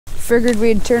figured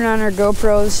we'd turn on our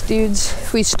GoPros, dudes,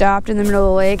 if we stopped in the middle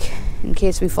of the lake in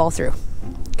case we fall through,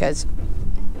 because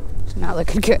it's not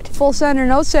looking good. Full send or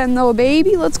no send though,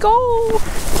 baby, let's go.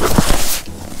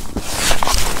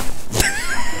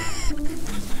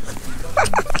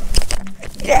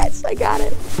 Yes, I got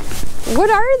it. What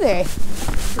are they?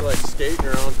 They're like skating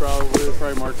around probably. They're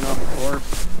probably marking off the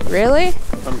course. Really?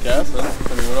 I'm guessing.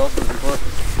 I mean, what else would it be for?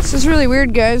 This is really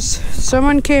weird, guys.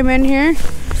 Someone came in here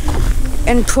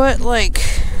and put like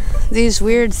these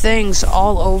weird things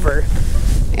all over.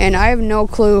 And I have no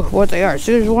clue what they are.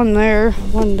 So there's one there,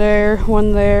 one there,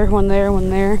 one there, one there,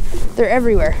 one there. They're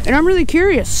everywhere. And I'm really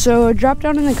curious. So drop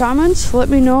down in the comments. Let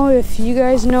me know if you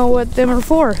guys know what them are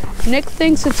for. Nick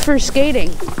thinks it's for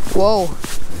skating. Whoa.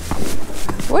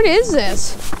 What is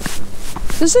this?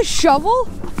 Is this a shovel?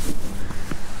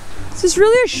 Is this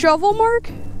really a shovel,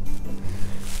 Mark?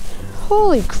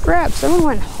 Holy crap, someone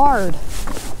went hard.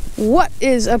 What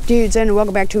is up, dudes, and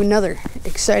welcome back to another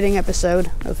exciting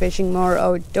episode of Fishing More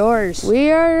Outdoors.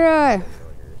 We are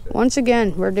once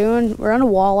again we're on a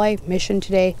walleye mission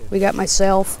today. We got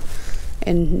myself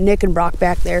and Nick and Brok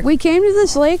back there. We came to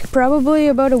this lake probably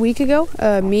about a week ago.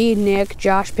 Me, Nick,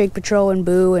 Josh, Pig Patrol, and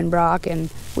Boo, and Brok, and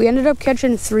we ended up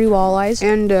catching 3 walleyes,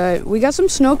 and we got some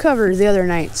snow cover the other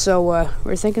night, so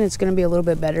we're thinking it's gonna be a little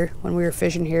bit better. When we were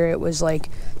fishing here, it was like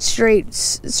straight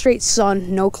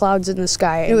sun, no clouds in the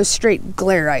sky. It was straight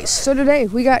glare ice. So today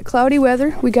we got cloudy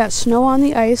weather, we got snow on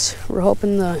the ice. We're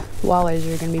hoping the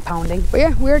walleyes are gonna be pounding. But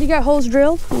yeah, we already got holes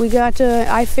drilled. We got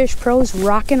iFish Pros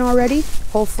rocking already.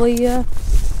 Hopefully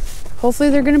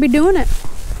they're gonna be doing it.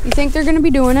 You think they're gonna be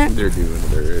doing it? They're doing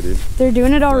it already. They're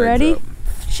doing it already?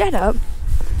 Shut up.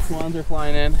 Swans are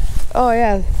flying in. Oh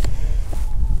yeah.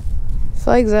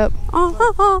 Flags up.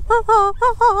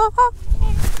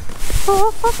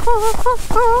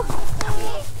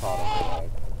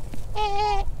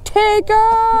 Take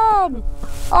them!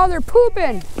 Oh, they're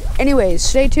pooping. Anyways,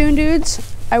 stay tuned, dudes.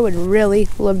 I would really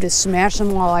love to smash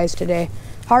some walleyes today.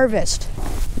 Harvest.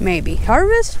 Maybe.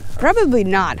 Harvest? Probably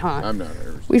not, huh? I'm not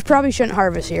harvesting. We probably shouldn't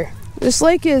harvest here. This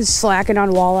lake is slacking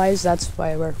on walleyes. That's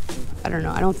why I don't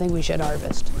know. I don't think we should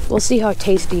harvest. We'll see how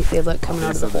tasty they look coming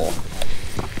out of the hole.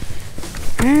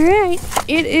 All right,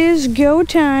 it is go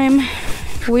time.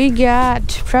 We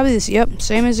got probably this, yep,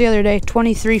 same as the other day,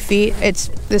 23 feet.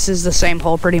 This is the same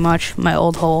hole pretty much. My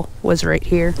old hole was right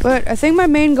here. But I think my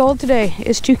main goal today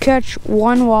is to catch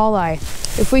 1 walleye.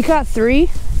 If we caught 3,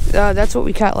 that's what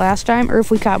we caught last time, or if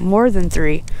we caught more than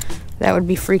 3, that would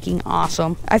be freaking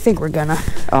awesome. I think we're gonna.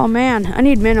 Oh man, I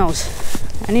need minnows.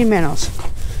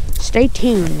 Stay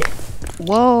tuned.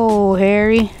 Whoa,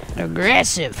 Harry.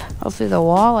 Aggressive. Hopefully the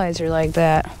walleyes are like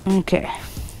that. Okay.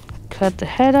 Cut the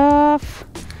head off.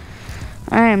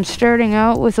 I am starting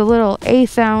out with a little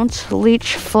 1/8 ounce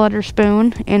leech flutter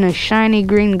spoon in a shiny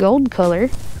green gold color.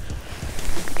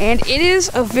 And it is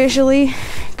officially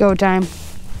go time.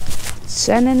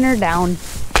 Sending her down.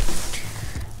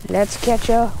 Let's catch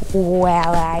a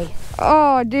walleye.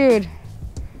 Oh, dude.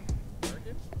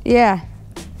 Yeah.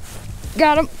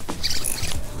 Got him.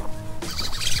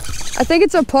 I think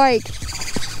it's a pike.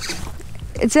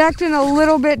 It's acting a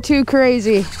little bit too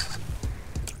crazy.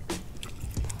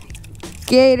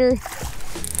 Gator.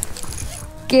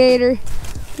 Gator.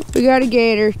 We got a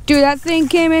gator. Dude, that thing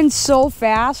came in so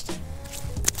fast.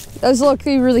 That's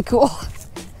looking really cool.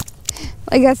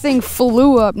 Like that thing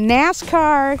flew up.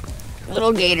 NASCAR.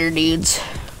 Little gator dudes.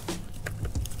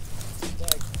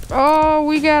 Oh,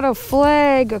 we got a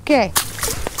flag. Okay.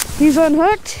 He's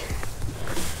unhooked.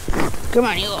 Come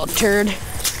on, you little turd.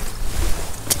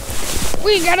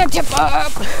 We got a tip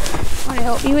up. Want to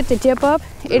help me with the tip up?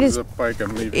 It is. A pike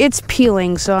I'm leaving. It's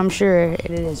peeling, so I'm sure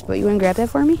it is. But you want to grab that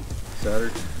for me? Set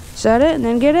her. Set it and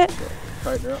then get it?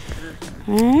 Tighten her up.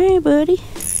 All right, buddy.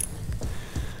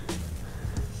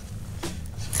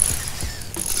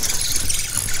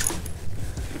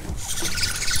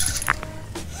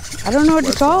 I don't know what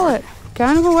to call it.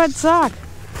 Kind of a wet sock.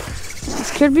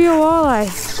 This could be a walleye.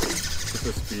 Is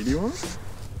this a speedy one?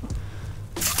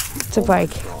 It's a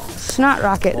pike. Snot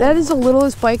rocket. That is the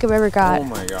littlest pike I've ever caught. Oh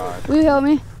my god. Will you help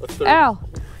me? Ow.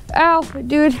 Ow,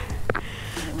 dude.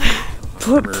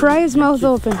 Pry his mouth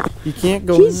open. You can't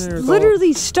go in there. He's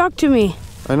literally stuck to me.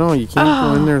 I know, you can't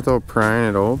go in there without prying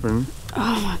it open.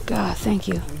 Oh my god, thank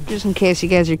you. Just in case you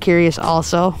guys are curious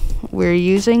also, we're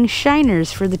using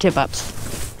shiners for the tip-ups.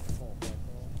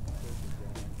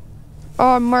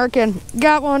 Oh, I'm marking.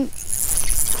 Got one.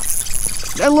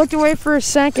 I looked away for a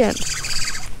second.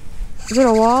 Is it a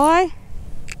walleye?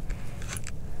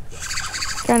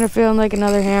 Kind of feeling like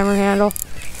another hammer handle.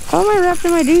 How am I wrapped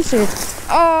in my deucer?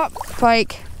 Oh,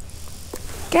 pike.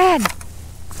 God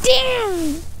damn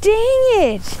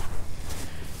it!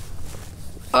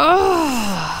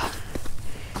 Oh!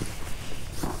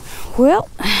 Well,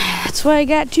 that's why I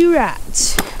got 2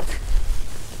 rods.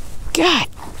 God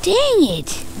dang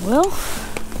it! Well,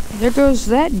 there goes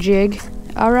that jig.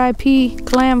 R.I.P.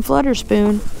 clam flutter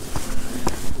spoon.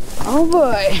 Oh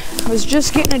boy, I was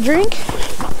just getting a drink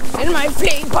and my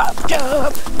flame popped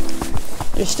up.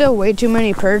 There's still way too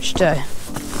many perch to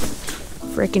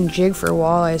freaking jig for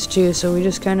walleyes too, so we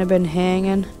just kind of been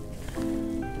hanging.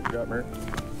 You got Marv?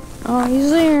 Oh, he's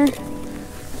there.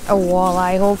 A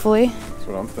walleye, hopefully. That's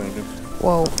what I'm thinking.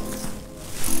 Whoa.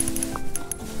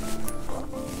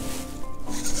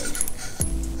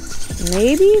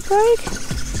 Maybe pike?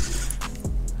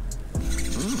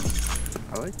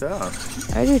 I like that.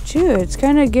 I do too. It's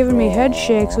kind of giving me head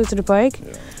shakes with the pike.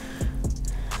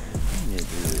 Yeah.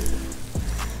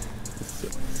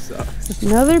 Sucks.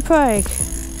 Another pike.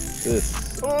 This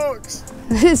sucks.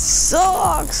 This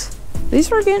sucks. At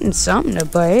least we're getting something to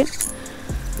bite.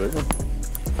 Big one.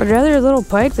 I'd rather a little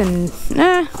pike than,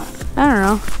 I don't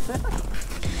know.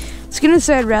 I was gonna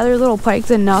say I'd rather a little pike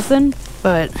than nothing,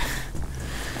 but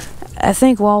I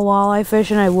think while walleye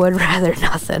fishing I would rather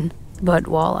nothing but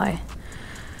walleye.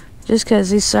 Just because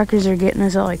these suckers are getting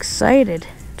us all excited.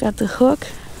 Got the hook.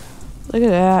 Look at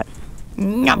that.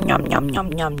 Yum, yum, yum,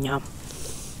 yum, yum, yum.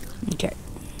 Okay.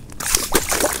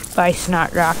 Bye,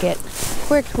 Snot Rocket.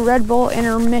 Quick Red Bull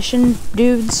intermission,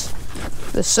 dudes.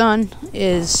 The sun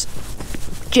is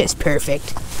just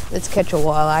perfect. Let's catch a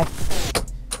walleye.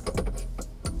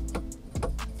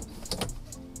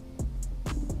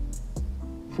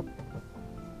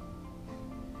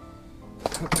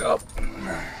 Hooked up.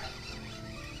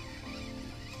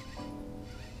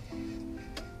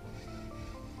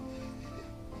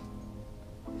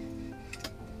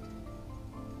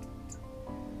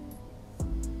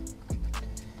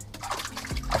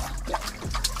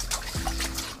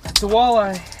 It's a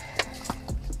walleye.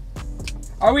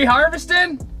 Are we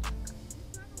harvesting?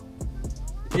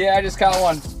 Yeah, I just caught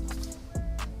one.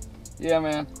 Yeah,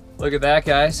 man. Look at that,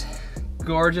 guys.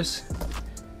 Gorgeous.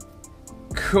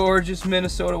 Gorgeous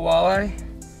Minnesota walleye.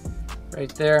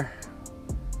 Right there.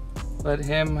 Let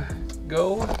him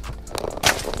go.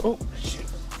 Oh, shoot.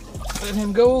 Let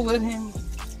him go, let him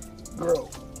grow.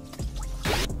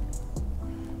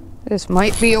 This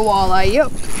might be a walleye.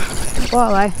 Yep.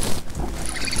 Walleye.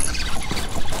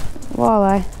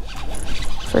 Walleye.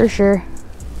 For sure.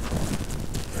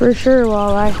 For sure,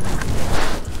 walleye.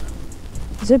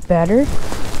 Is it better?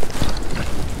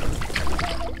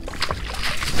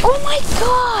 Oh my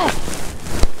god!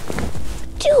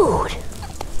 Dude!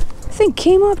 That thing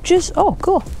came up just, oh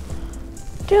cool.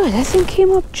 Dude, that thing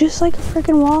came up just like a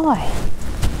freaking walleye.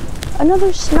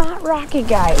 Another snot rocket,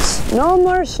 guys. No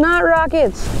more snot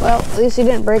rockets. Well, at least he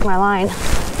didn't break my line.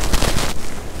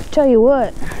 Tell you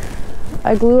what,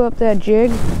 I glue up that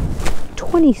jig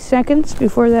 20 seconds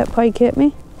before that pike hit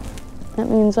me. That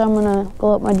means I'm gonna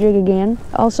glue up my jig again.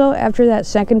 Also, after that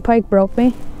second pike broke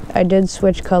me, I did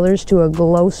switch colors to a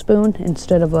glow spoon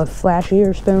instead of a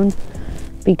flashier spoon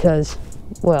because,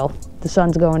 well, the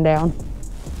sun's going down.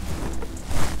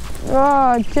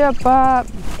 Oh, tip up.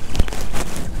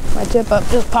 My tip up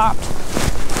just popped.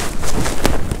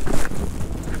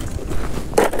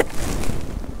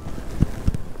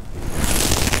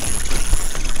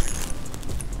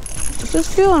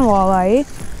 Just feeling walleye.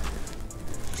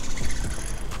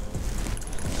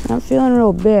 Not feeling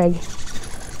real big.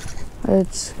 But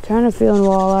it's kind of feeling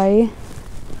walleye.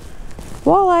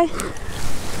 Walleye.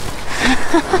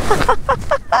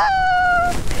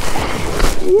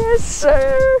 Yes,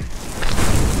 sir.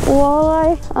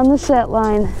 Walleye on the set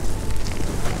line.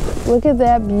 Look at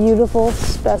that beautiful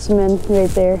specimen right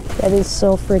there. That is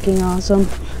so freaking awesome.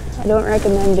 I don't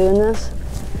recommend doing this.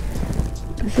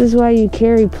 This is why you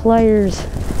carry pliers.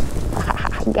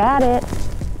 Got it.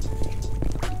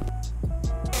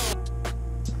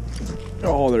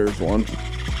 Oh, there's one.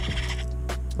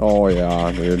 Oh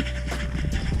yeah, dude.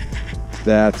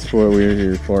 That's what we're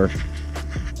here for.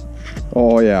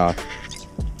 Oh yeah.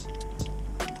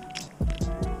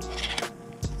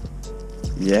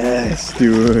 Yes,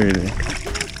 dude.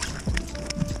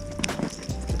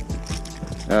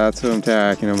 That's what I'm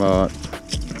talking about.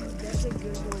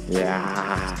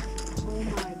 Yeah.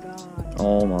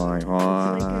 Oh my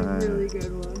god. That's like a really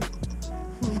good one.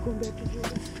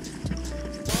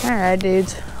 Alright,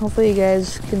 dudes. Hopefully you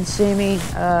guys can see me.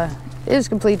 It is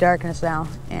complete darkness now,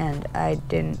 and I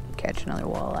didn't catch another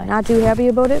walleye. Not too happy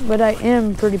about it, but I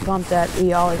am pretty pumped that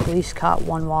we all at least caught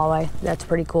one walleye. That's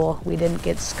pretty cool. We didn't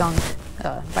get skunked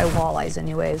by walleyes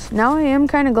anyways. Now I am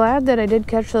kind of glad that I did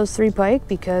catch those 3 pike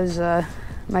because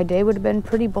my day would have been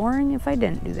pretty boring if I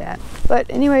didn't do that. But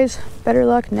anyways, better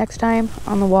luck next time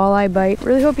on the walleye bite.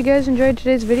 Really hope you guys enjoyed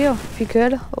today's video. If you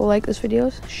could, like this video,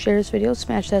 share this video,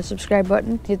 smash that subscribe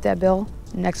button, hit that bell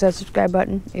next to that subscribe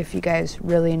button if you guys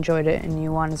really enjoyed it and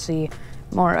you want to see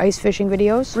more ice fishing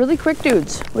videos. Really quick,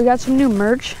 dudes, we got some new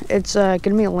merch. It's gonna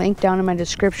be a link down in my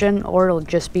description, or it'll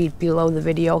just be below the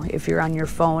video if you're on your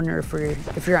phone or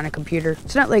if you're on a computer.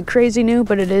 It's not like crazy new,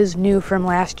 but it is new from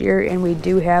last year, and we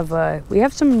do have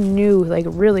some new, like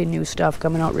really new stuff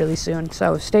coming out really soon.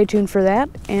 So stay tuned for that.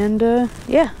 And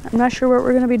yeah, I'm not sure what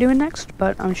we're gonna be doing next,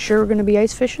 but I'm sure we're gonna be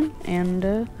ice fishing.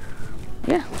 And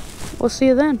yeah, we'll see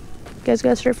you then. You guys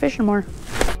gotta start fishing more.